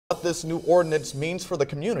what this new ordinance means for the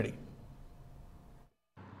community.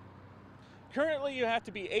 Currently, you have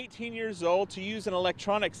to be 18 years old to use an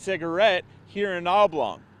electronic cigarette here in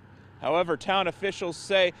Oblong. However, town officials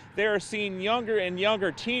say they are seeing younger and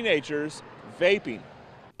younger teenagers vaping.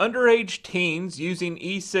 Underage teens using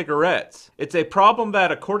e-cigarettes. It's a problem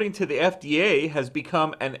that, according to the FDA, has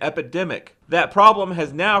become an epidemic. That problem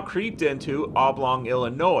has now creeped into Oblong,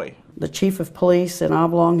 Illinois. The chief of police in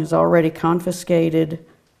Oblong has already confiscated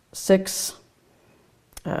 6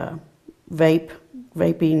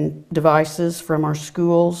 vaping devices from our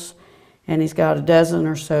schools, and he's got a dozen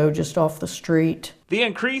or so just off the street. The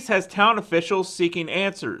increase has town officials seeking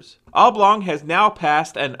answers. Oblong has now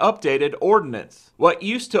passed an updated ordinance. What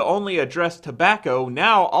used to only address tobacco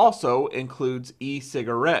now also includes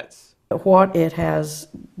e-cigarettes. What it has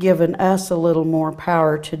given us a little more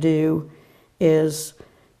power to do is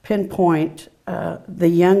pinpoint the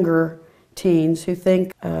younger teens who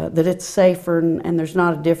think that it's safer and there's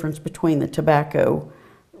not a difference between the tobacco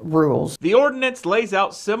rules. The ordinance lays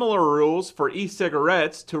out similar rules for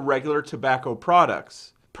e-cigarettes to regular tobacco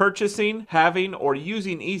products. Purchasing, having, or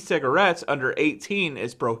using e-cigarettes under 18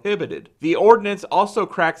 is prohibited. The ordinance also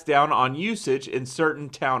cracks down on usage in certain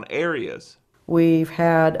town areas. We've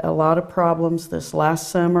had a lot of problems this last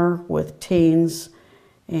summer with teens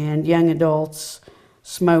and young adults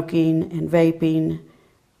smoking and vaping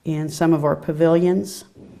in some of our pavilions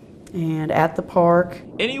and at the park.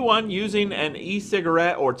 Anyone using an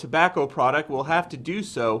e-cigarette or tobacco product will have to do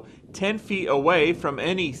so 10 feet away from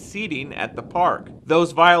any seating at the park.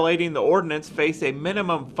 Those violating the ordinance face a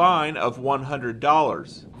minimum fine of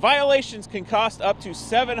 $100. Violations can cost up to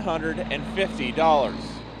 $750.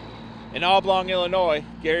 In Oblong, Illinois,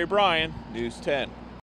 Gary Bryan, News 10.